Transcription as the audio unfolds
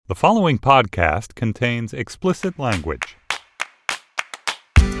The following podcast contains explicit language.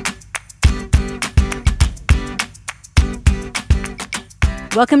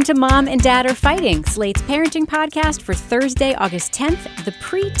 Welcome to Mom and Dad Are Fighting, Slate's parenting podcast for Thursday, August 10th, the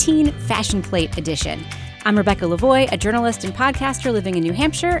Preteen Fashion Plate edition. I'm Rebecca Lavoie, a journalist and podcaster living in New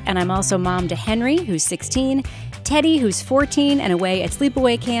Hampshire, and I'm also mom to Henry, who's 16, Teddy, who's 14 and away at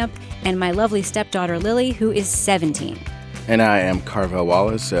sleepaway camp, and my lovely stepdaughter Lily, who is 17. And I am Carvel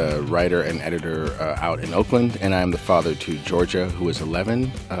Wallace, a writer and editor out in Oakland, and I am the father to Georgia, who is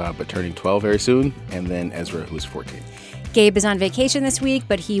 11, but turning 12 very soon, and then Ezra, who is 14. Gabe is on vacation this week,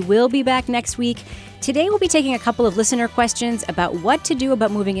 but he will be back next week. Today we'll be taking a couple of listener questions about what to do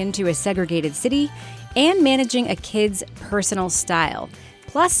about moving into a segregated city and managing a kid's personal style.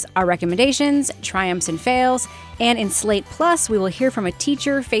 Plus, our recommendations, triumphs and fails, and in Slate Plus, we will hear from a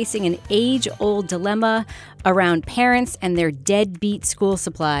teacher facing an age-old dilemma around parents and their deadbeat school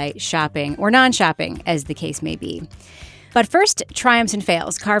supply shopping, or non-shopping, as the case may be. But first, triumphs and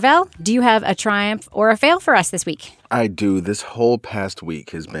fails. Carvel, do you have a triumph or a fail for us this week? I do. This whole past week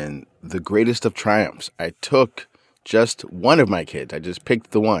has been the greatest of triumphs. I took just one of my kids. I just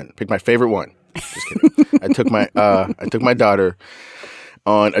picked my favorite one. Just kidding. I took my daughter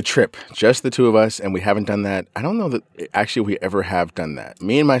on a trip, just the two of us, and we haven't done that. I don't know that actually we ever have done that.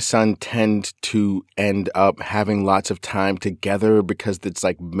 Me and my son tend to end up having lots of time together because it's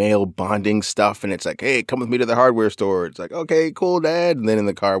like male bonding stuff, and it's like, hey, come with me to the hardware store. It's like, okay, cool, Dad. And then in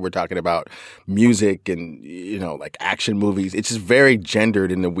the car, we're talking about music and, like action movies. It's just very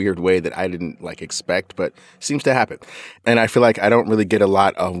gendered in a weird way that I didn't expect, but seems to happen. And I feel like I don't really get a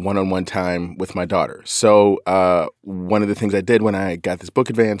lot of one-on-one time with my daughter. So one of the things I did when I got this book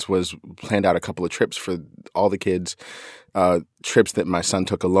advance was planned out a couple of trips for all the kids, trips that my son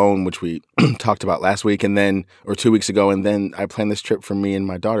took alone, which we talked about last week or 2 weeks ago. And then I planned this trip for me and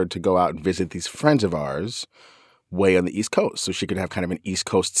my daughter to go out and visit these friends of ours way on the East Coast. So she could have kind of an East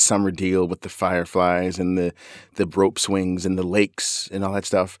Coast summer deal with the fireflies and the rope swings and the lakes and all that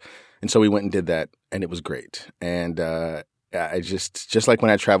stuff. And so we went and did that, and it was great. And I just like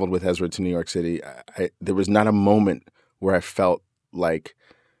when I traveled with Ezra to New York City, there was not a moment where I felt like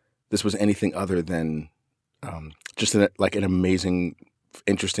this was anything other than just an amazing,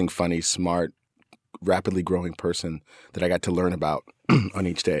 interesting, funny, smart, rapidly growing person that I got to learn about on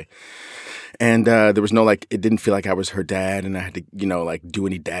each day. And there was no it didn't feel like I was her dad and I had to, do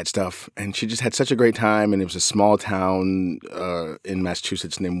any dad stuff. And she just had such a great time. And it was a small town in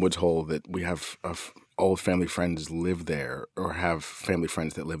Massachusetts named Woods Hole that we have old family friends live there or have family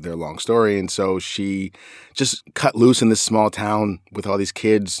friends that live there, long story. And so she just cut loose in this small town with all these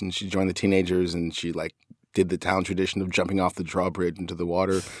kids, and she joined the teenagers, and she did the town tradition of jumping off the drawbridge into the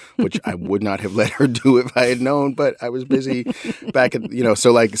water, which I would not have let her do if I had known, but I was busy back at,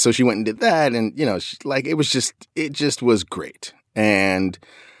 so she went and did that. And, it just was great. And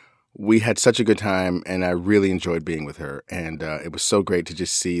we had such a good time, and I really enjoyed being with her. And it was so great to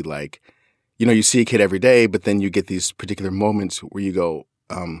just see you see a kid every day, but then you get these particular moments where you go,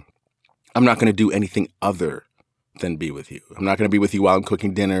 I'm not going to do anything other than be with you. I'm not going to be with you while I'm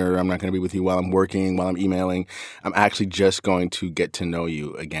cooking dinner. I'm not going to be with you while I'm working, while I'm emailing. I'm actually just going to get to know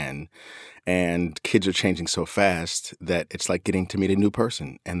you again. And kids are changing so fast that it's like getting to meet a new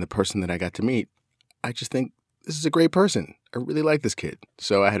person. And the person that I got to meet, I just think this is a great person. I really like this kid.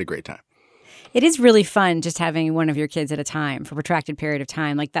 So I had a great time. It is really fun just having one of your kids at a time for a protracted period of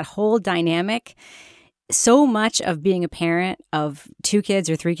time. That whole dynamic, so much of being a parent of 2 kids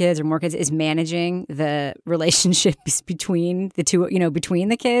or 3 kids or more kids is managing the relationships between the two, between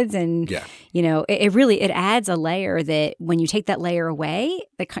the kids. And, it adds a layer that when you take that layer away,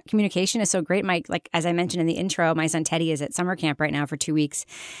 the communication is so great. As I mentioned in the intro, my son Teddy is at summer camp right now for 2 weeks.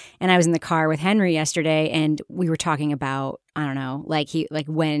 And I was in the car with Henry yesterday, and we were talking about, I don't know,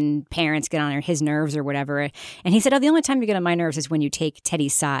 when parents get on his nerves or whatever. And he said, the only time you get on my nerves is when you take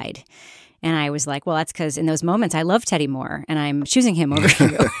Teddy's side. And I was like, well, that's because in those moments I love Teddy more and I'm choosing him over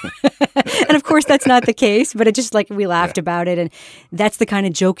you. And of course that's not the case, but it just we laughed about it. And that's the kind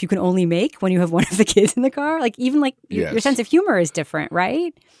of joke you can only make when you have one of the kids in the car. Your sense of humor is different,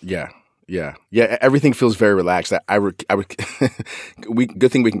 right? Yeah. Everything feels very relaxed.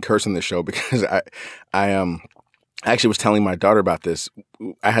 Good thing we can curse on this show because I actually was telling my daughter about this.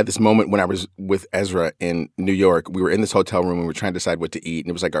 I had this moment when I was with Ezra in New York. We were in this hotel room and we were trying to decide what to eat. And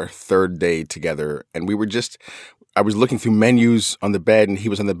it was our third day together. And we were just I was looking through menus on the bed, and he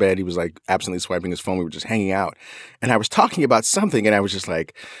was on the bed. He was like absently swiping his phone. We were just hanging out, and I was talking about something, and I was just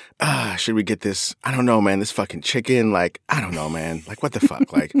like, should we get this? I don't know, man. This fucking chicken, like, I don't know, man. Like, what the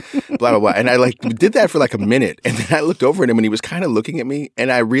fuck? Like, blah, blah, blah. And I like did that for like a minute, and then I looked over at him, and he was kind of looking at me, and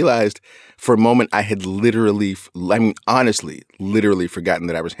I realized for a moment I had honestly, literally forgotten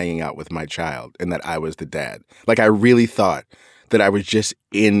that I was hanging out with my child and that I was the dad. Like, I really thought that I was just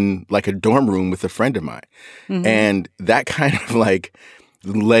in like a dorm room with a friend of mine. Mm-hmm. And that kind of like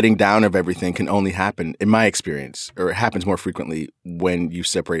letting down of everything can only happen, in my experience, or it happens more frequently when you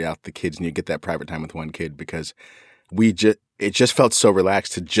separate out the kids and you get that private time with one kid, because it just felt so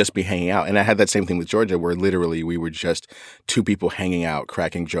relaxed to just be hanging out. And I had that same thing with Georgia, where literally we were just two people hanging out,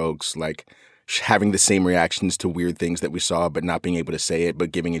 cracking jokes, like having the same reactions to weird things that we saw, but not being able to say it,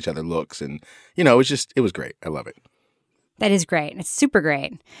 but giving each other looks. And, it was great. I love it. That is great. It's super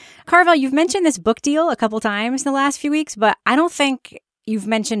great. Carvel, you've mentioned this book deal a couple times in the last few weeks, but I don't think you've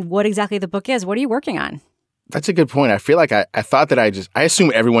mentioned what exactly the book is. What are you working on? That's a good point. I feel like I thought that I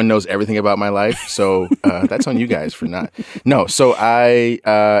assume everyone knows everything about my life. So that's on you guys for not. No. So I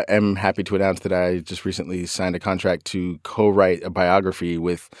am happy to announce that I just recently signed a contract to co-write a biography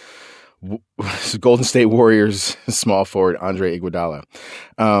with Golden State Warriors small forward Andre Iguodala,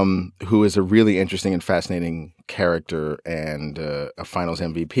 who is a really interesting and fascinating character, and a Finals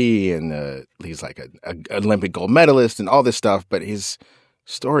MVP, and he's like an Olympic gold medalist and all this stuff. But his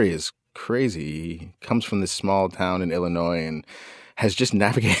story is crazy. He comes from this small town in Illinois and has just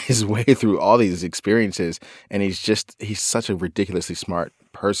navigated his way through all these experiences. And he's such a ridiculously smart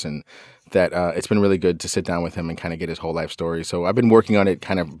person that it's been really good to sit down with him and kind of get his whole life story. So I've been working on it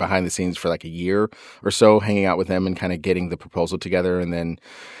kind of behind the scenes for like a year or so, hanging out with him and kind of getting the proposal together. And then,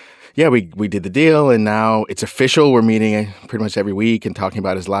 yeah, we did the deal, and now it's official. We're meeting pretty much every week and talking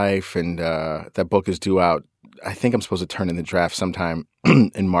about his life. And that book is due out. I think I'm supposed to turn in the draft sometime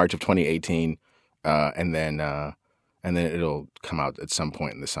in March of 2018. And then it'll come out at some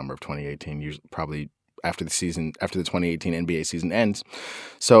point in the summer of 2018, usually probably after the 2018 NBA season ends.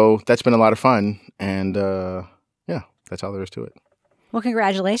 So that's been a lot of fun. And yeah, that's all there is to it. Well,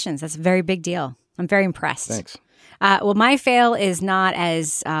 congratulations. That's a very big deal. I'm very impressed. Thanks. Well, my fail is not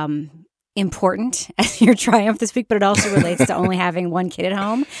as important as your triumph this week, but it also relates to only having one kid at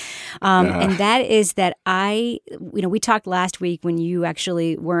home. And that is that we talked last week when you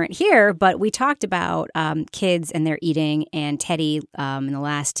actually weren't here, but we talked about kids and their eating, and Teddy in the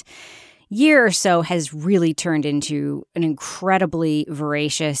last year or so has really turned into an incredibly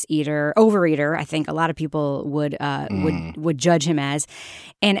voracious overeater. I think a lot of people would judge him as.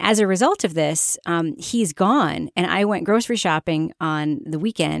 And as a result of this, he's gone. And I went grocery shopping on the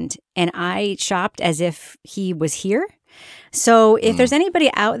weekend, and I shopped as if he was here. So if there's anybody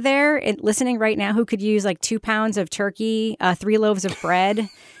out there listening right now who could use like 2 pounds of turkey, 3 loaves of bread,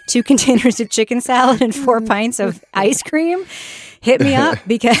 2 containers of chicken salad, and 4 pints of ice cream, hit me up,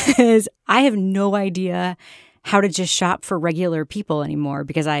 because I have no idea how to just shop for regular people anymore,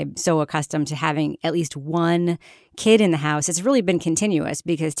 because I'm so accustomed to having at least one kid in the house. It's really been continuous,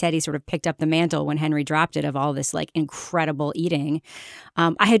 because Teddy sort of picked up the mantle when Henry dropped it of all this like incredible eating.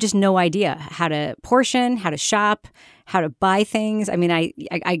 I had just no idea how to portion, how to shop, how to buy things. I mean, I'm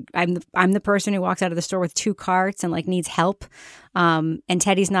the person who walks out of the store with 2 carts and like needs help. And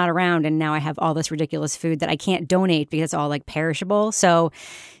Teddy's not around, and now I have all this ridiculous food that I can't donate because it's all like perishable. So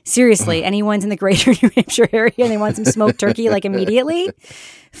seriously, anyone's in the greater New Hampshire area and they want some smoked turkey like immediately,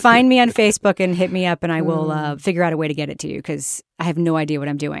 find me on Facebook and hit me up, and I will figure out a way to get it to you, because I have no idea what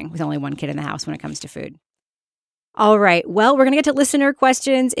I'm doing with only one kid in the house when it comes to food. All right. Well, we're going to get to listener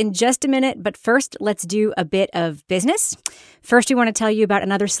questions in just a minute, but first, let's do a bit of business. First, we want to tell you about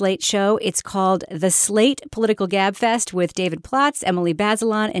another Slate show. It's called The Slate Political Gabfest with David Plotz, Emily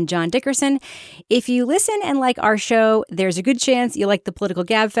Bazelon, and John Dickerson. If you listen and like our show, there's a good chance you like the Political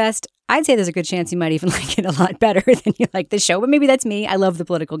Gabfest. I'd say there's a good chance you might even like it a lot better than you like the show, but maybe that's me. I love the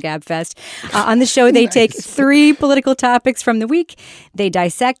Political Gabfest. On the show, they take 3 political topics from the week. They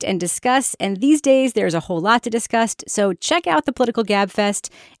dissect and discuss, and these days there's a whole lot to discuss. So check out the Political Gabfest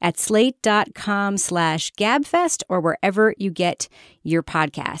at slate.com/gabfest or wherever you get your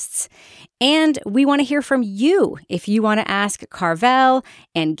podcasts. And we want to hear from you. If you want to ask Carvel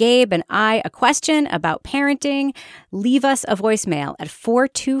and Gabe and I a question about parenting, leave us a voicemail at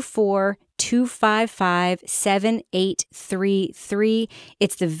 424-255-7833.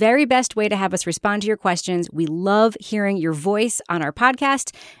 It's the very best way to have us respond to your questions. We love hearing your voice on our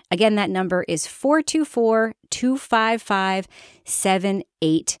podcast. Again, that number is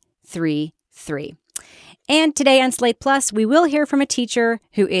 424-255-7833. And today on Slate Plus, we will hear from a teacher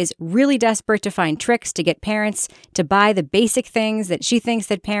who is really desperate to find tricks to get parents to buy the basic things that she thinks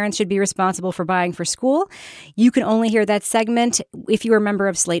that parents should be responsible for buying for school. You can only hear that segment if you are a member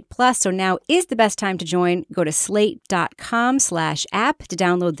of Slate Plus. So now is the best time to join. Go to slate.com/app to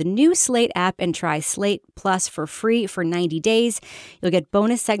download the new Slate app and try Slate Plus for free for 90 days. You'll get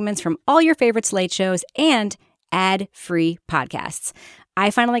bonus segments from all your favorite Slate shows and ad-free podcasts. I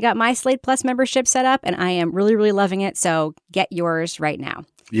finally got my Slate Plus membership set up, and I am really, really loving it. So get yours right now.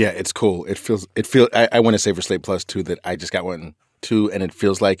 Yeah, it's cool. I want to say for Slate Plus too that I just got one too, and it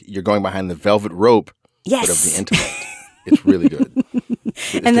feels like you're going behind the velvet rope, yes, but of the intellect. It's really good.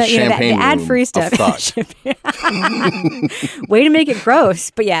 It's and the ad-free stuff. Way to make it gross,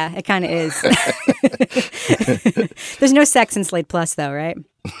 but yeah, it kind of is. There's no sex in Slate Plus, though, right?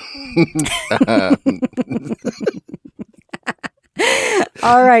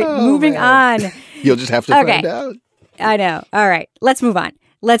 All right, moving on. You'll just have to find out. I know. All right, let's move on.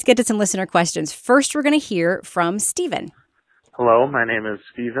 Let's get to some listener questions. First, we're going to hear from Stephen. Hello, my name is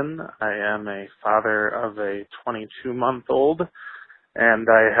Stephen. I am a father of a 22-month-old, and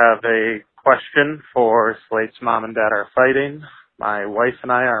I have a question for Slate's Mom and Dad Are Fighting. My wife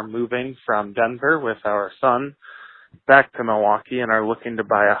and I are moving from Denver with our son back to Milwaukee and are looking to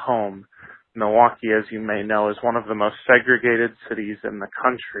buy a home. Milwaukee, as you may know, is one of the most segregated cities in the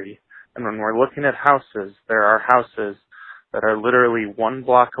country. And when we're looking at houses, there are houses that are literally 1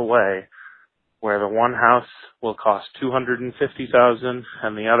 block away, where the one house will cost $250,000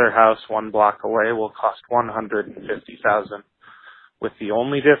 and the other house 1 block away will cost $150,000, with the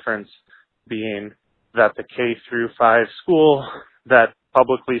only difference being that the K-5 school that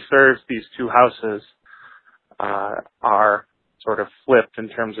publicly serves these two houses are sort of flipped in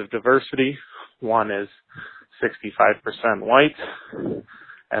terms of diversity. One is 65% white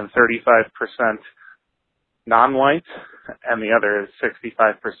and 35% non-white, and the other is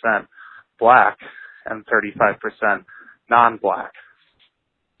 65% black and 35% non-black.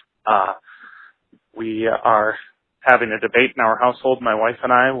 We are having a debate in our household, my wife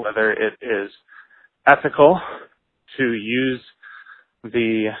and I, whether it is ethical to use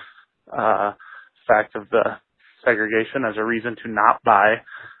the fact of the segregation as a reason to not buy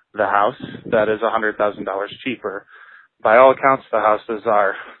the house that is $100,000 cheaper. By all accounts, the houses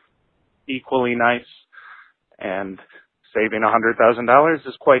are equally nice, and saving $100,000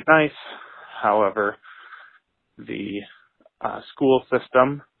 is quite nice. However, the school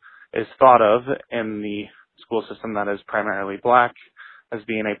system is thought of in the school system that is primarily black as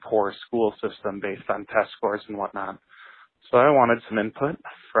being a poor school system based on test scores and whatnot. So I wanted some input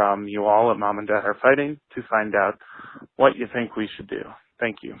from you all at Mom and Dad Are Fighting to find out what you think we should do.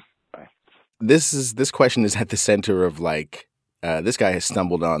 Thank you. Bye. This question is at the center of this guy has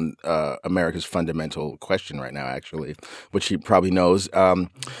stumbled on America's fundamental question right now, actually, which he probably knows,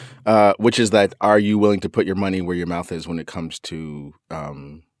 which is that are you willing to put your money where your mouth is when it comes to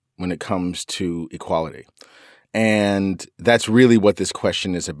equality? And that's really what this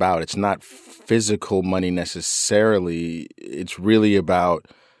question is about. It's not physical money necessarily. It's really about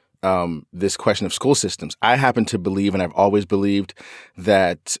this question of school systems. I happen to believe, and I've always believed,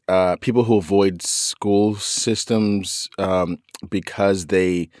 that people who avoid school systems because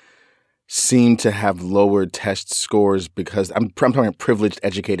they seem to have lower test scores, because I'm talking about privileged,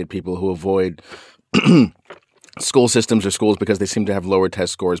 educated people who avoid school systems or schools because they seem to have lower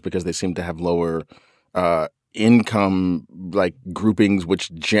test scores, because they seem to have lower income groupings,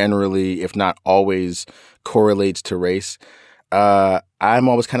 which generally, if not always, correlates to race. I'm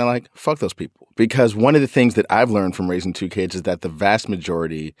always kind of like, fuck those people. Because one of the things that I've learned from raising 2 kids is that the vast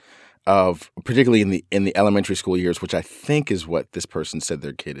majority of, particularly in the elementary school years, which I think is what this person said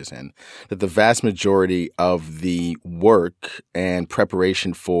their kid is in, that the vast majority of the work and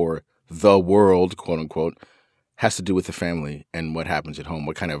preparation for the world, quote unquote, has to do with the family and what happens at home,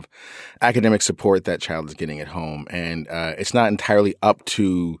 what kind of academic support that child is getting at home. And it's not entirely up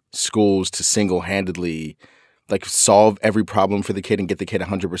to schools to single-handedly solve every problem for the kid and get the kid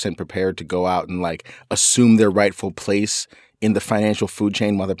 100% prepared to go out and assume their rightful place in the financial food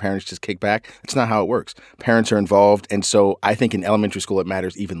chain while the parents just kick back. That's not how it works. Parents are involved. And so I think in elementary school, it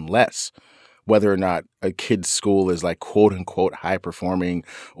matters even less whether or not a kid's school is quote unquote high performing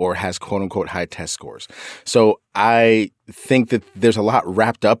or has quote unquote high test scores. So I think that there's a lot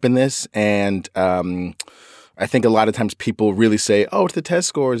wrapped up in this. And I think a lot of times people really say, oh, it's the test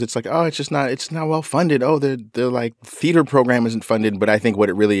scores. It's it's not well funded. Oh, the theater program isn't funded. But I think what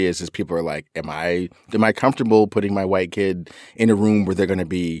it really is people are am I comfortable putting my white kid in a room where they're going to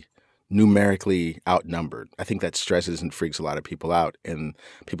be numerically outnumbered. I think that stresses and freaks a lot of people out, and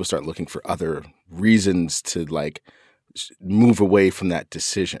people start looking for other reasons to like move away from that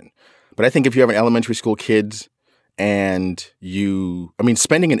decision. But I think if you have an elementary school kids and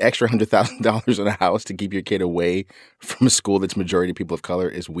spending an extra $100,000 on a house to keep your kid away from a school that's majority people of color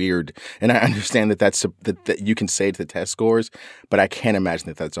is weird. And I understand that you can say to the test scores, but I can't imagine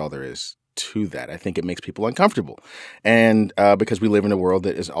that that's all there is to that. I think it makes people uncomfortable. And because we live in a world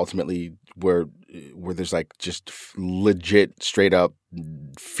that is ultimately where there's like just legit straight up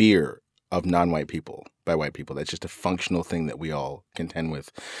fear of non-white people by white people. That's just a functional thing that we all contend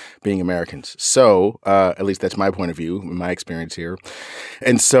with being Americans. So at least that's my point of view, my experience here.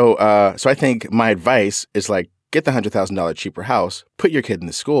 And so I think my advice is like, get the $100,000 cheaper house, put your kid in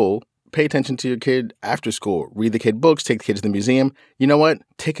the school, pay attention to your kid after school, read the kid books, take the kid to the museum. You know what?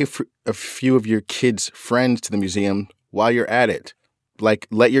 Take a few of your kids' friends to the museum while you're at it. Like,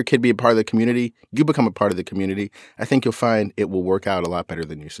 let your kid be a part of the community. You become a part of the community. I think you'll find it will work out a lot better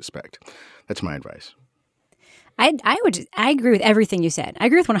than you suspect. That's my advice. I agree with everything you said. I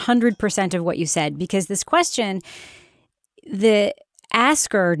agree with 100% of what you said, because this question, the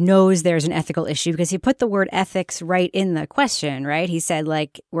asker knows there's an ethical issue because he put the word ethics right in the question, right? He said,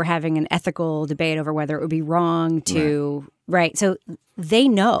 like, we're having an ethical debate over whether it would be wrong to, right? So they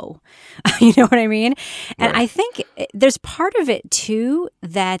know, you know what I mean? And I think there's part of it too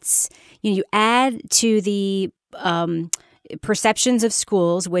that's, you add to the perceptions of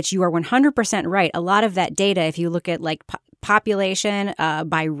schools, which you are 100% right. A lot of that data, if you look at like population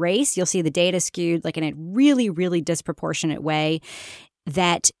by race, you'll see the data skewed like in a really, really disproportionate way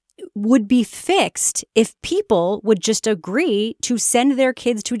that would be fixed if people would just agree to send their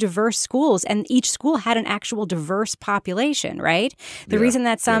kids to diverse schools and each school had an actual diverse population, right? The reason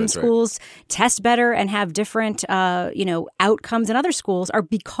that some schools test better and have different, outcomes in other schools are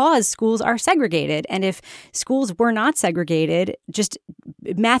because schools are segregated. And if schools were not segregated, just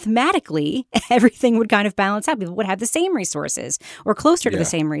mathematically, everything would kind of balance out. People would have the same resources or closer to the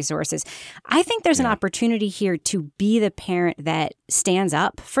same resources. I think there's an opportunity here to be the parent that stands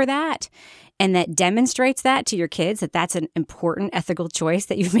up for that and that demonstrates that to your kids, that that's an important ethical choice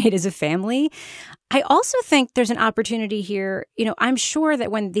that you've made as a family. I also think there's an opportunity here. I'm sure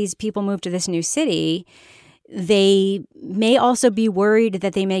that when these people move to this new city, they may also be worried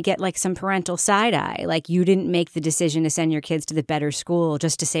that they may get like some parental side eye, like you didn't make the decision to send your kids to the better school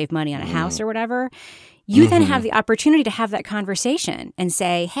just to save money on a house or whatever. You then have the opportunity to have that conversation and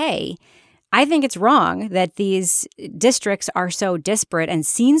say, hey, I think it's wrong that these districts are so disparate and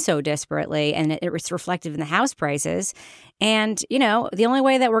seen so disparately, and it's reflective in the house prices. And, the only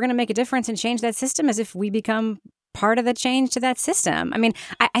way that we're going to make a difference and change that system is if we become part of the change to that system. I mean,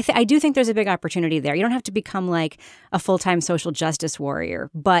 I do think there's a big opportunity there. You don't have to become like a full-time social justice warrior,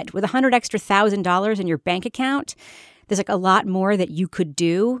 but with $100,000 extra in your bank account, there's like a lot more that you could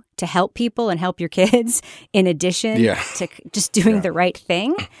do to help people and help your kids in addition to just doing the right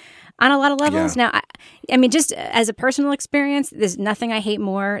thing on a lot of levels. Now, I mean, just as a personal experience, there's nothing I hate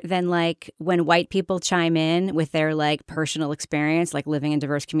more than like when white people chime in with their like personal experience, like living in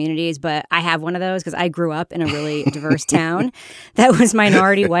diverse communities. But I have one of those because I grew up in a really diverse town that was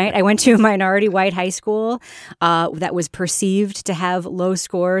minority white. I went to a minority white high school that was perceived to have low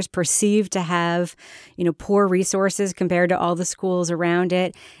scores, perceived to have, poor resources compared to all the schools around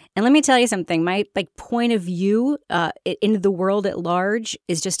it. And let me tell you something, my point of view into the world at large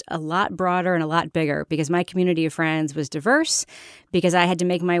is just a lot broader and a lot bigger because my community of friends was diverse, because I had to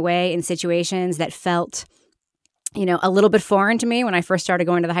make my way in situations that felt, a little bit foreign to me. When I first started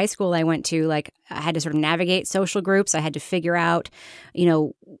going to the high school I went to, I had to sort of navigate social groups. I had to figure out,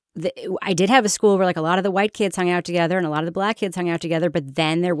 I did have a school where a lot of the white kids hung out together and a lot of the black kids hung out together, but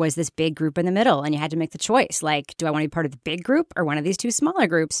then there was this big group in the middle and you had to make the choice. Do I want to be part of the big group or one of these two smaller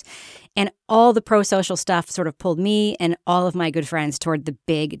groups? And all the pro-social stuff sort of pulled me and all of my good friends toward the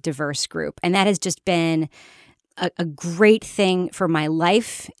big, diverse group. And that has just been a great thing for my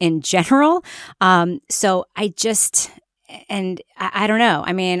life in general. So I don't know.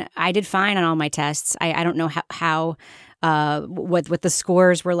 I mean, I did fine on all my tests. I don't know how what the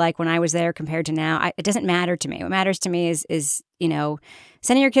scores were like when I was there compared to now. It doesn't matter to me. What matters to me is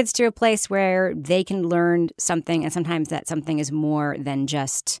sending your kids to a place where they can learn something, and sometimes that something is more than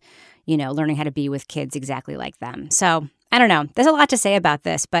just learning how to be with kids exactly like them. So I don't know. There's a lot to say about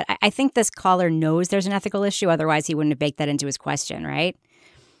this, but I think this caller knows there's an ethical issue. Otherwise, he wouldn't have baked that into his question, right?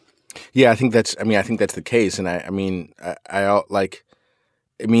 Yeah, I think that's the case. And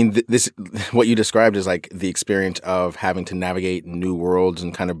this what you described is like the experience of having to navigate new worlds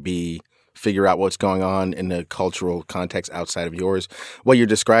and kind of be figure out what's going on in a cultural context outside of yours. What you're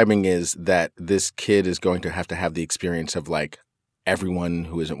describing is that this kid is going to have the experience of like everyone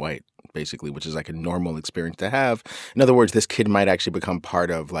who isn't white, basically, which is like a normal experience to have. In other words, this kid might actually become part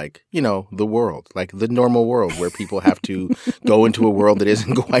of like, you know, the world, like the normal world where people have to go into a world that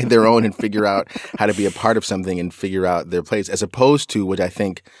isn't quite their own and figure out how to be a part of something and figure out their place, as opposed to what I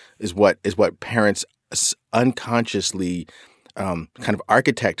think is what parents unconsciously kind of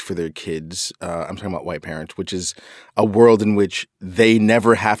architect for their kids. I'm talking about white parents, which is a world in which they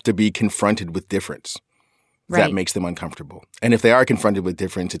never have to be confronted with difference. Right. That makes them uncomfortable. And if they are confronted with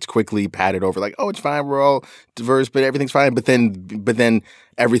difference, it's quickly patted over like, oh, it's fine. We're all diverse, but everything's fine. But then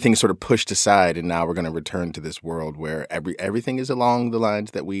everything's sort of pushed aside. And now we're going to return to this world where everything is along the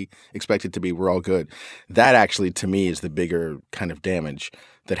lines that we expect it to be. We're all good. That actually, to me, is the bigger kind of damage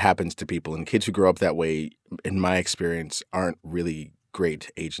that happens to people. And kids who grow up that way, in my experience, aren't really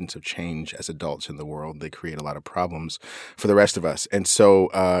great agents of change as adults in the world. They create a lot of problems for the rest of us. And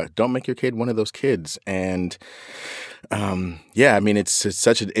so don't make your kid one of those kids. And yeah, I mean, it's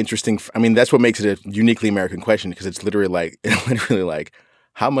such an interesting, I mean, that's what makes it a uniquely American question, because it's literally like,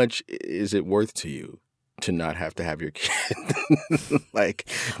 how much is it worth to you to not have to have your kid like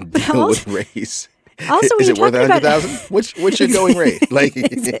deal with race? Also, is it worth $100,000? What's your going rate? Like,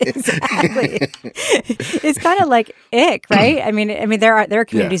 exactly. It's kind of like ick, right? I mean, there are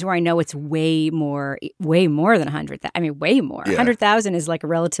communities where I know it's way more than 100,000. I mean, way more. 100,000 is like a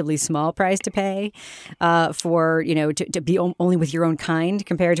relatively small price to pay for, you know, to be only with your own kind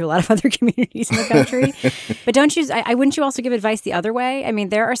compared to a lot of other communities in the country. But wouldn't you also give advice the other way? I mean,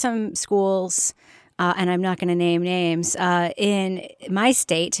 there are some schools. And I'm not going to name names, in my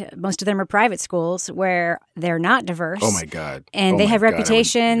state, most of them are private schools where they're not diverse. Oh, my God. And they have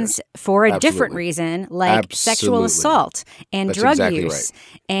reputations for a different reason, like sexual assault and drug use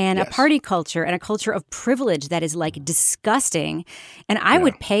and a party culture and a culture of privilege that is like disgusting. And I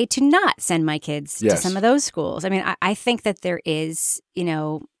would pay to not send my kids to some of those schools. I mean, I think that there is, you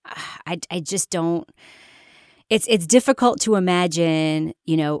know, I just don't. It's difficult to imagine,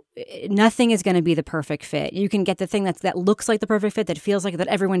 you know, nothing is going to be the perfect fit. You can get the thing that looks like the perfect fit, that feels like that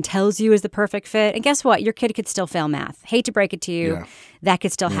everyone tells you is the perfect fit. And guess what? Your kid could still fail math. Hate to break it to you. Yeah. That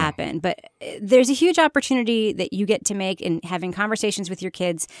could still happen. But there's a huge opportunity that you get to make in having conversations with your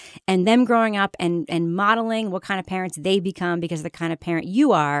kids and them growing up and modeling what kind of parents they become because of the kind of parent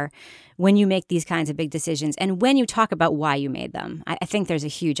you are when you make these kinds of big decisions and when you talk about why you made them. I think there's a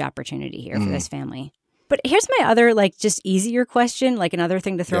huge opportunity here for this family. But here's my other, like, just easier question, like another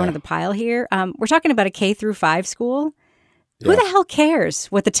thing to throw into the pile here. We're talking about a K through 5 school. Who the hell cares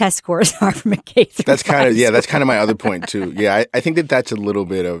what the test scores are from a K through 5 That's kind of, school? that's kind of my other point, too. Yeah, I think that's a little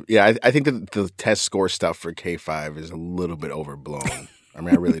bit of, I think that the test score stuff for K-5 is a little bit overblown. I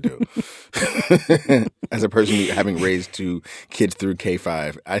mean, I really do. As a person having raised 2 kids through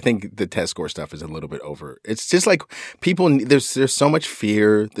K-5, I think the test score stuff is a little bit over. It's just like people, there's so much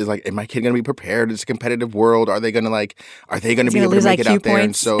fear. There's like, is my kid going to be prepared? It's a competitive world. Are they going to be able to make it out there?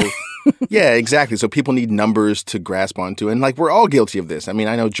 And so, yeah, exactly. So people need numbers to grasp onto. And like, we're all guilty of this. I mean,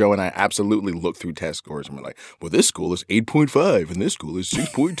 I know Joe and I absolutely look through test scores and we're like, well, this school is 8.5 and this school is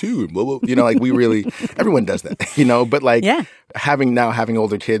 6.2 and blah, blah. You know, like everyone does that, you know, but like having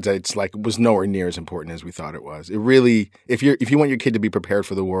older kids, it's like was nowhere near as important as we thought it was. It really, if you want your kid to be prepared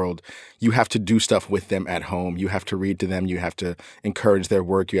for the world, you have to do stuff with them at home. You have to read to them. You have to encourage their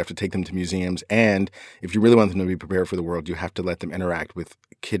work. You have to take them to museums. And if you really want them to be prepared for the world, you have to let them interact with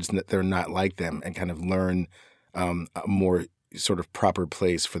kids that are not like them and kind of learn a more sort of proper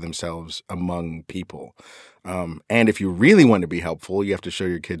place for themselves among people. And if you really want to be helpful, you have to show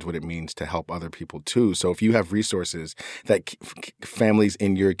your kids what it means to help other people too. So if you have resources that families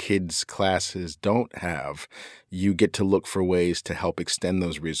in your kids' classes don't have, you get to look for ways to help extend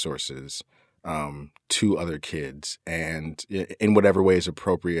those resources to other kids and in whatever way is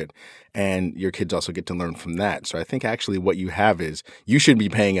appropriate. And your kids also get to learn from that. So I think actually what you have is you should be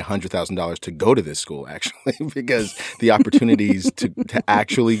paying $100,000 to go to this school, actually, because the opportunities to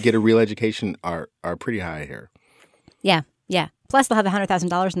actually get a real education are pretty high here. Yeah. Yeah. Plus they'll have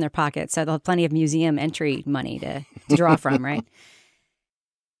 $100,000 in their pocket. So they'll have plenty of museum entry money to draw from, right?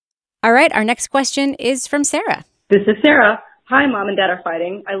 All right. Our next question is from Sarah. This is Sarah. Hi, Mom and Dad Are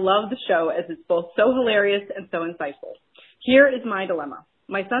Fighting. I love the show as it's both so hilarious and so insightful. Here is my dilemma.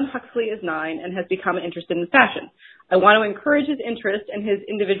 My son Huxley is 9 and has become interested in fashion. I want to encourage his interest in his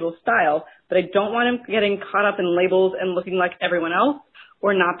individual style, but I don't want him getting caught up in labels and looking like everyone else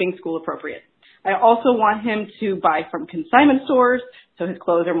or not being school appropriate. I also want him to buy from consignment stores so his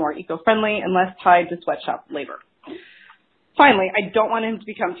clothes are more eco-friendly and less tied to sweatshop labor. Finally, I don't want him to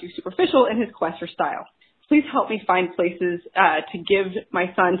become too superficial in his quest for style. Please help me find places to give my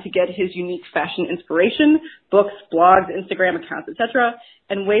son to get his unique fashion inspiration, books, blogs, Instagram accounts, etc.,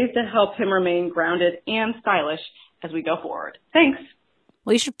 and ways to help him remain grounded and stylish as we go forward. Thanks.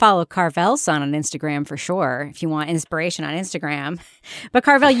 Well, you should follow Carvel's son on Instagram for sure if you want inspiration on Instagram. But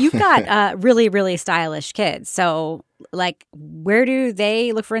Carvel, you've got really, really stylish kids. So, like, where do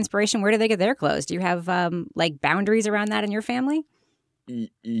they look for inspiration? Where do they get their clothes? Do you have like boundaries around that in your family?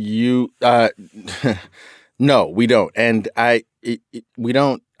 No, we don't. And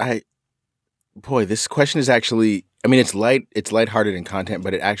boy, this question is actually, I mean, it's lighthearted in content,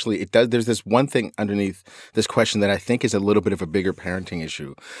 but there's this one thing underneath this question that I think is a little bit of a bigger parenting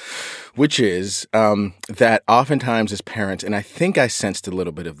issue, which is that oftentimes as parents, and I think I sensed a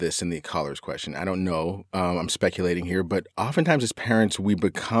little bit of this in the caller's question. I don't know. I'm speculating here, but oftentimes as parents, we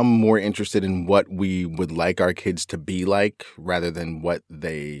become more interested in what we would like our kids to be like rather than what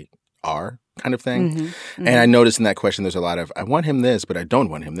they are, kind of thing. Mm-hmm, mm-hmm. And I noticed in that question, there's a lot of, I want him this, but I don't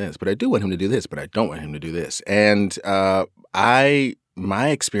want him this, but I do want him to do this, but I don't want him to do this. And my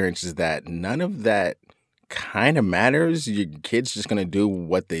experience is that none of that kind of matters. Your kid's just going to do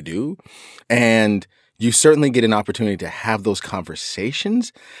what they do. And you certainly get an opportunity to have those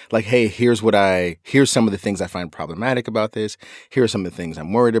conversations. Like, hey, here's some of the things I find problematic about this. Here are some of the things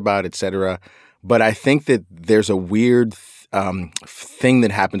I'm worried about, et cetera. But I think that there's a weird thing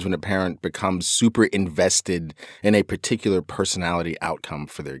that happens when a parent becomes super invested in a particular personality outcome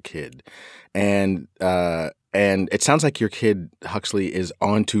for their kid. And it sounds like your kid, Huxley, is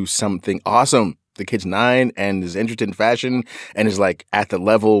onto something awesome. The kid's 9 and is interested in fashion and is like at the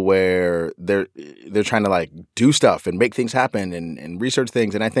level where they're trying to like do stuff and make things happen and research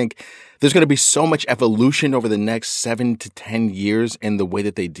things. And I think there's going to be so much evolution over the next 7 to 10 years in the way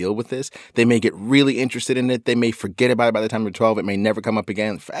that they deal with this. They may get really interested in it. They may forget about it by the time they're 12. It may never come up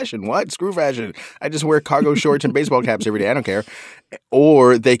again. Fashion? What? Screw fashion. I just wear cargo shorts and baseball caps every day. I don't care.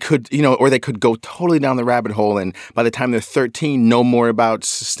 Or they could go totally down the rabbit hole and by the time they're 13 know more about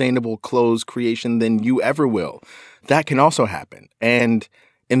sustainable clothes creation than you ever will. That can also happen. And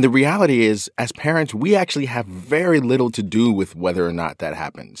the reality is, as parents, we actually have very little to do with whether or not that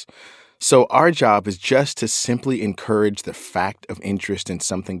happens. So our job is just to simply encourage the fact of interest in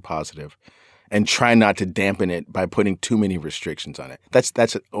something positive and try not to dampen it by putting too many restrictions on it.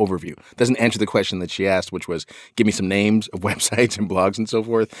 That's an overview. Doesn't answer the question that she asked, which was give me some names of websites and blogs and so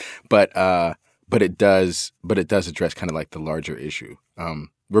forth. But it does address kind of like the larger issue.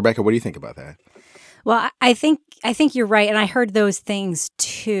 Rebecca, what do you think about that? Well, I think you're right, and I heard those things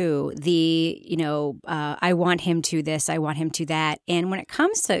too. I want him to this, I want him to that. And when it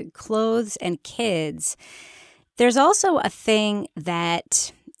comes to clothes and kids, there's also a thing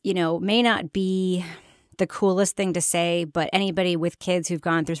that may not be the coolest thing to say, but anybody with kids who've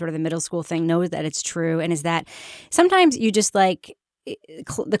gone through sort of the middle school thing knows that it's true, and is that sometimes you just like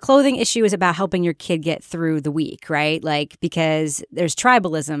the clothing issue is about helping your kid get through the week, right? Like, because there's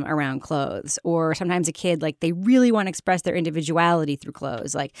tribalism around clothes, or sometimes a kid, like, they really want to express their individuality through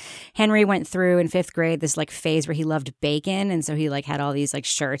clothes. Like, Henry went through in 5th grade this like phase where he loved bacon. And so he like had all these like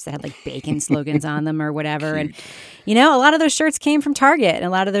shirts that had like bacon slogans on them or whatever. Cute. And, a lot of those shirts came from Target, and a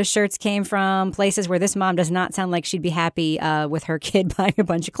lot of those shirts came from places where this mom does not sound like she'd be happy with her kid buying a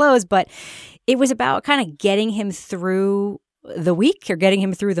bunch of clothes. But it was about kind of getting him through the week, or getting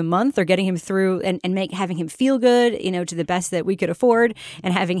him through the month, or getting him through and having him feel good, to the best that we could afford,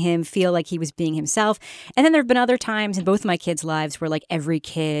 and having him feel like he was being himself. And then there have been other times in both of my kids' lives where like every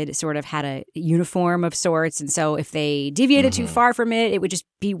kid sort of had a uniform of sorts. And so if they deviated too far from it, it would just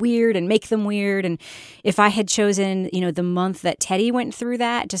be weird and make them weird. And if I had chosen, the month that Teddy went through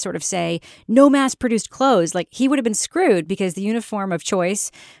that to sort of say no mass produced clothes, like he would have been screwed, because the uniform of choice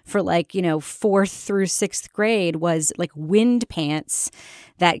for like, 4th through 6th grade was like wind pants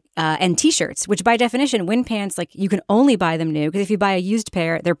and t-shirts, which by definition, wind pants, like you can only buy them new, because if you buy a used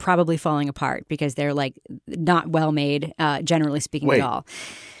pair, they're probably falling apart because they're like not well made, generally speaking. Wait. At all.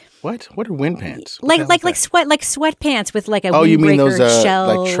 What are wind pants? Like sweatpants with like a windbreaker, you mean those shell,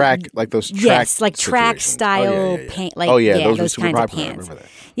 like those track? Yes, like track style pant. Like those kinds of pants.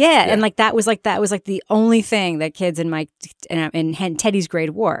 Yeah, and like that was like the only thing that kids in Teddy's grade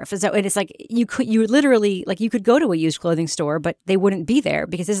wore. So and it's like you literally like you could go to a used clothing store, but they wouldn't be there,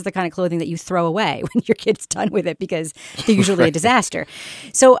 because this is the kind of clothing that you throw away when your kid's done with it, because they're usually a disaster.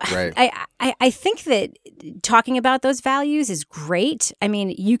 So I think that talking about those values is great. I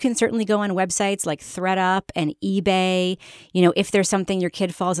mean, you can certainly go on websites like ThredUp and eBay. If there's something your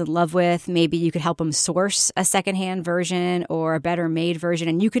kid falls in love with, maybe you could help them source a secondhand version or a better made version,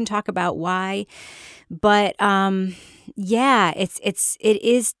 and you can talk about why. But yeah, it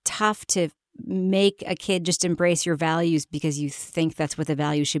is tough to make a kid just embrace your values because you think that's what the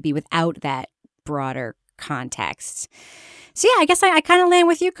values should be without that broader context. So yeah, I guess I kind of land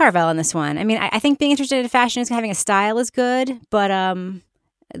with you, Carvel, on this one. I mean, I think being interested in fashion is having a style is good, but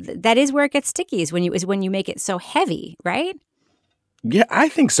that is where it gets sticky is when you make it so heavy, right? Yeah, I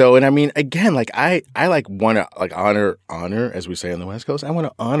think so. And I mean, again, like I like want to like honor, as we say on the West Coast. I want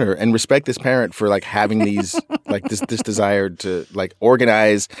to honor and respect this parent for like having these like this desire to like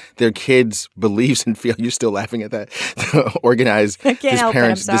organize their kids' beliefs and feel. You're still laughing at that. Organize I can't this help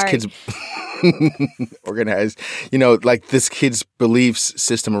parents, it. I'm this sorry. kid's organized, like this kid's beliefs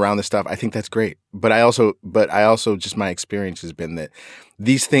system around this stuff. I think that's great. But I also just my experience has been that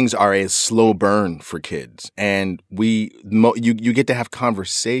these things are a slow burn for kids, and you get to have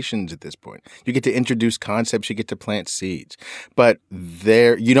conversations at this point. You get to introduce concepts, you get to plant seeds, but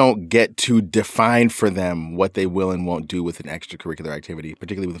you don't get to define for them what they will and won't do with an extracurricular activity,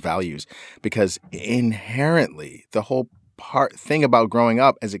 particularly with values, because inherently the whole thing about growing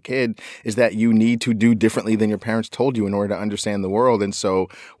up as a kid is that you need to do differently than your parents told you in order to understand the world. And so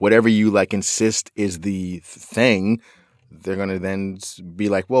whatever you like insist is the thing, they're going to then be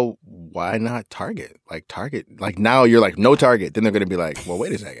like, well, why not Target? Like Target, like now you're like, no Target. Then they're going to be like, well,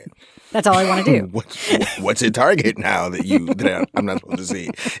 wait a second. That's all I want to do. What's at Target now that I'm not supposed to see?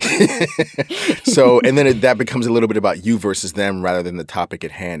 So, and then that becomes a little bit about you versus them rather than the topic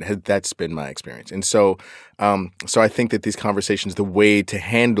at hand. That's been my experience. And so I think that these conversations, the way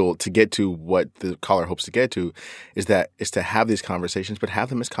to get to what the caller hopes to get to is to have these conversations, but have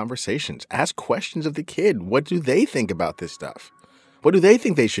them as conversations. Ask questions of the kid. What do they think about this stuff? What do they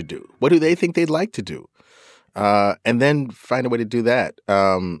think they should do? What do they think they'd like to do? And then find a way to do that.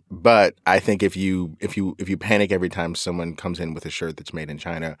 But I think if you panic every time someone comes in with a shirt that's made in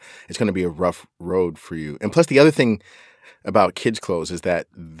China, it's going to be a rough road for you. And plus the other thing about kids' clothes is that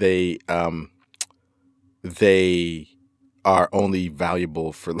they are only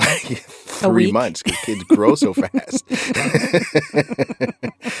valuable for like 3 months because kids grow so fast.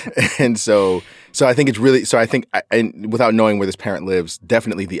 And so I think it's really, and without knowing where this parent lives,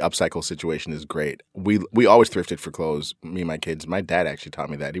 definitely the upcycle situation is great. We always thrifted for clothes, me and my kids. My dad actually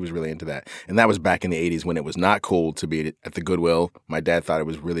taught me that. He was really into that. And that was back in the 80s when it was not cool to be at the Goodwill. My dad thought it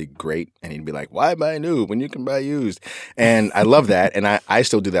was really great. And he'd be like, why buy new when you can buy used? And I love that. And I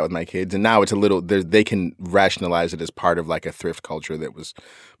still do that with my kids. And now it's a little, they can rationalize it as part of like a thrift culture that was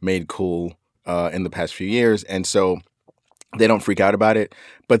made cool in the past few years. And so they don't freak out about it,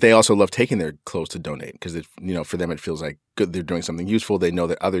 but they also love taking their clothes to donate because, for them it feels like good. They're doing something useful. They know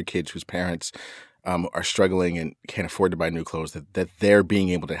that other kids whose parents are struggling and can't afford to buy new clothes, that they're being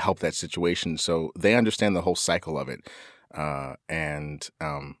able to help that situation. So they understand the whole cycle of it. And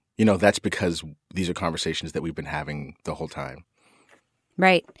that's because these are conversations that we've been having the whole time.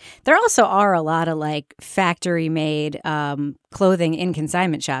 Right. There also are a lot of like factory made clothing in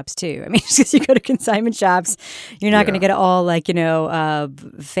consignment shops too. I mean, just because you go to consignment shops, you're not going to get all like,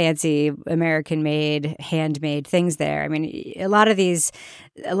 fancy American made, handmade things there. I mean, a lot of these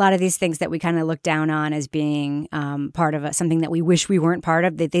things that we kind of look down on as being part of something that we wish we weren't part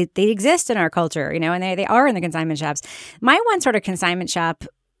of, they exist in our culture, and they are in the consignment shops. My one sort of consignment shop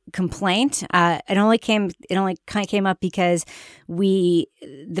complaint. It only kind of came up because the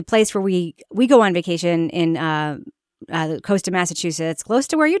place where we go on vacation in the coast of Massachusetts, close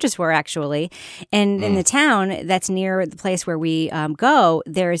to where you just were actually, and in the town that's near the place where we go,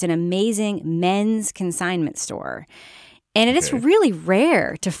 there is an amazing men's consignment store. And it is really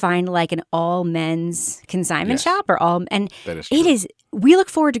rare to find like an all men's consignment shop and it is. We look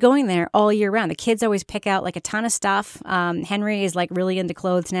forward to going there all year round. The kids always pick out like a ton of stuff. Henry is like really into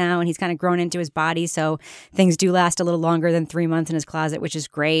clothes now, and he's kind of grown into his body, so things do last a little longer than 3 months in his closet, which is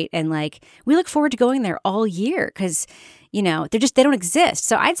great. And like we look forward to going there all year because they don't exist.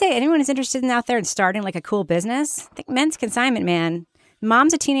 So I'd say anyone who's interested out there and starting like a cool business, I think men's consignment, man.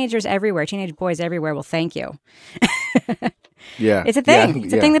 Moms of teenagers everywhere, teenage boys everywhere will thank you. Yeah. It's a thing. Yeah,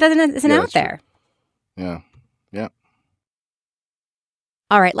 it's a thing that isn't out there. True. Yeah. Yeah.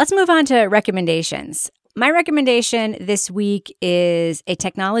 All right, let's move on to recommendations. My recommendation this week is a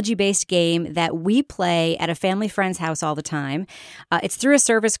technology-based game that we play at a family friend's house all the time. It's through a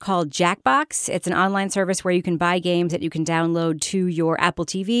service called Jackbox. It's an online service where you can buy games that you can download to your Apple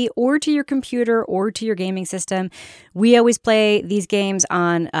TV or to your computer or to your gaming system. We always play these games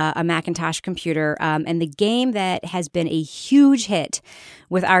on a Macintosh computer, and the game that has been a huge hit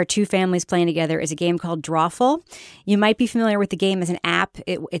with our two families playing together is a game called Drawful. You might be familiar with the game as an app.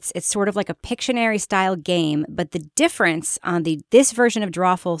 It's sort of like a Pictionary style game, but the difference on this version of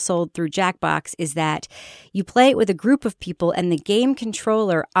Drawful sold through Jackbox is that you play it with a group of people, and the game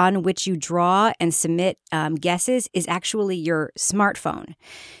controller on which you draw and submit guesses is actually your smartphone.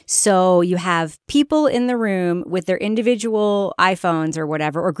 So you have people in the room with their individual iPhones or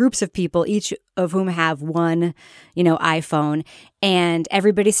whatever, or groups of people, each of whom have one, iPhone, and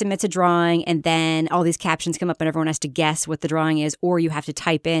everybody submits a drawing, and then all these captions come up and everyone has to guess what the drawing is, or you have to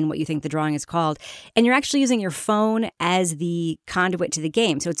type in what you think the drawing is called. And you're actually using your phone as the conduit to the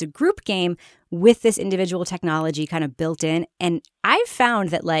game. So it's a group game with this individual technology kind of built in. And I've found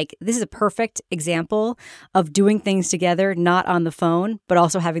that this is a perfect example of doing things together, not on the phone, but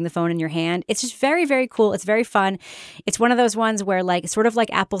also having the phone in your hand. It's just very, very cool. It's very fun. It's one of those ones where sort of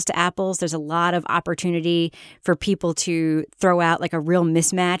like apples to apples, there's a lot of opportunity for people to throw out a real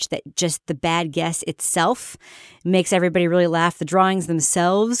mismatch that just the bad guess itself makes everybody really laugh. The drawings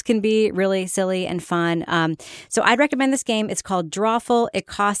themselves can be really silly and fun. So I'd recommend this game. It's called Drawful. It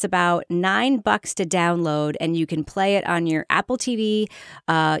costs about $9 to download, and you can play it on your Apple TV,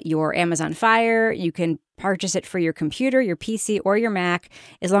 your Amazon Fire. You can purchase it for your computer, your PC, or your Mac,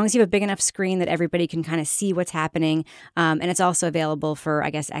 as long as you have a big enough screen that everybody can kind of see what's happening. And it's also available for,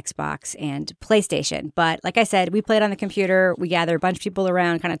 Xbox and PlayStation. But like I said, we play it on the computer. We gather a bunch of people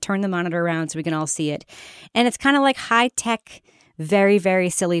around, kind of turn the monitor around so we can all see it. And it's kind of like high-tech, very, very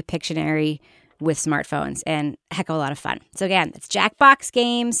silly Pictionary with smartphones, and a heck of a lot of fun. So again, it's Jackbox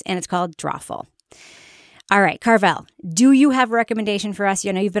Games, and it's called Drawful. All right, Carvel, do you have a recommendation for us?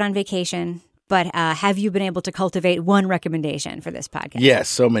 I know you've been on vacation, but have you been able to cultivate one recommendation for this podcast? Yes,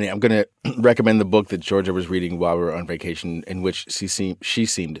 so many. I'm going to recommend the book that Georgia was reading while we were on vacation, in which she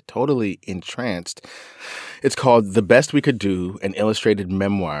seemed totally entranced. It's called The Best We Could Do, an illustrated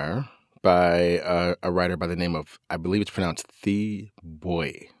memoir by a writer by the name of, I believe it's pronounced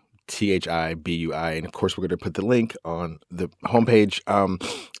Thibui. Thibui. And of course, we're going to put the link on the homepage.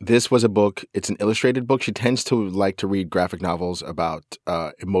 This was a book. It's an illustrated book. She tends to like to read graphic novels about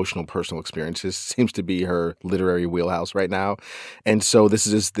emotional personal experiences. Seems to be her literary wheelhouse right now. And so this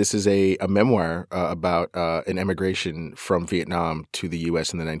is a memoir about an emigration from Vietnam to the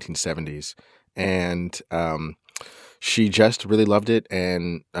U.S. in the 1970s. And she just really loved it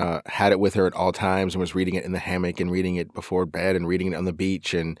and had it with her at all times, and was reading it in the hammock and reading it before bed and reading it on the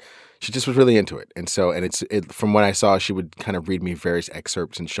beach, and she just was really into it. And so, from what I saw, she would kind of read me various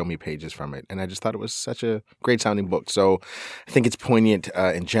excerpts and show me pages from it, and I just thought it was such a great sounding book. So I think it's poignant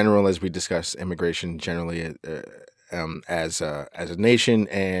in general as we discuss immigration generally as a nation,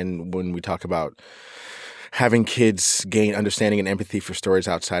 and when we talk about having kids gain understanding and empathy for stories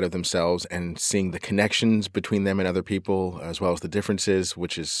outside of themselves and seeing the connections between them and other people, as well as the differences,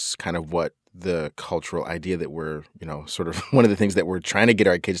 which is kind of what the cultural idea that we're, sort of one of the things that we're trying to get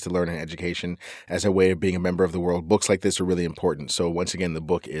our kids to learn in education as a way of being a member of the world. Books like this are really important. So once again, the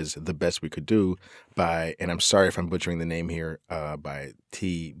book is The Best We Could Do by, and I'm sorry if I'm butchering the name here, by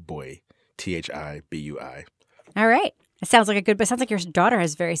Thibui, Thibui. All right. It sounds like it sounds like your daughter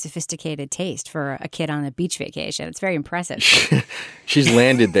has very sophisticated taste for a kid on a beach vacation. It's very impressive. She's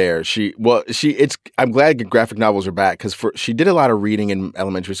landed there. I'm glad graphic novels are back, because she did a lot of reading in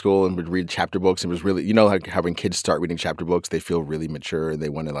elementary school and would read chapter books, and was really, how when kids start reading chapter books, they feel really mature and they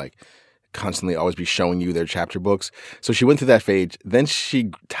want to constantly always be showing you their chapter books. So she went through that phase. Then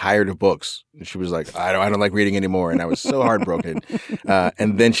she tired of books. She was like, I don't like reading anymore. And I was so heartbroken.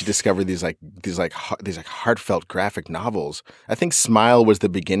 And then she discovered these heartfelt graphic novels. I think Smile was the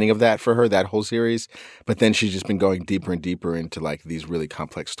beginning of that for her, that whole series. But then she's just been going deeper and deeper into these really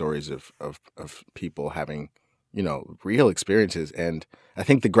complex stories of people having, real experiences. And I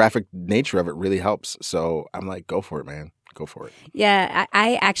think the graphic nature of it really helps. So I'm like, go for it, man. Go for it. Yeah,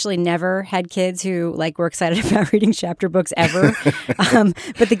 I actually never had kids who were excited about reading chapter books ever.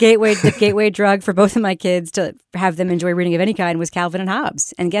 But the gateway drug for both of my kids to have them enjoy reading of any kind was Calvin and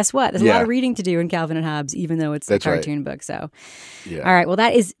Hobbes. And guess what? There's a lot of reading to do in Calvin and Hobbes, even though it's a cartoon book. So, all right. Well,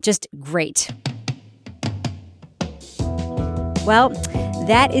 that is just great. Well,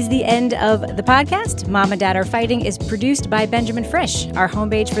 that is the end of the podcast. Mom and Dad Are Fighting is produced by Benjamin Frisch. Our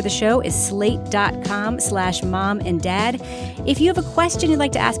homepage for the show is slate.com/momanddad. If you have a question you'd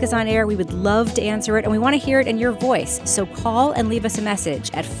like to ask us on air, we would love to answer it, and we want to hear it in your voice. So call and leave us a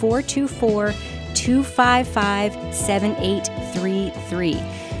message at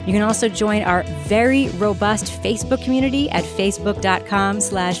 424-255-7833. You can also join our very robust Facebook community at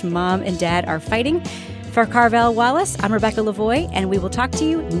facebook.com/momanddadarefighting. For Carvel Wallace, I'm Rebecca Lavoie, and we will talk to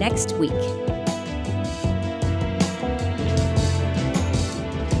you next week.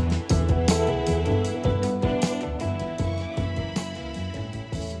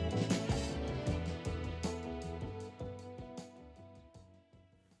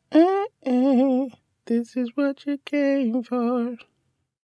 this is what you came for.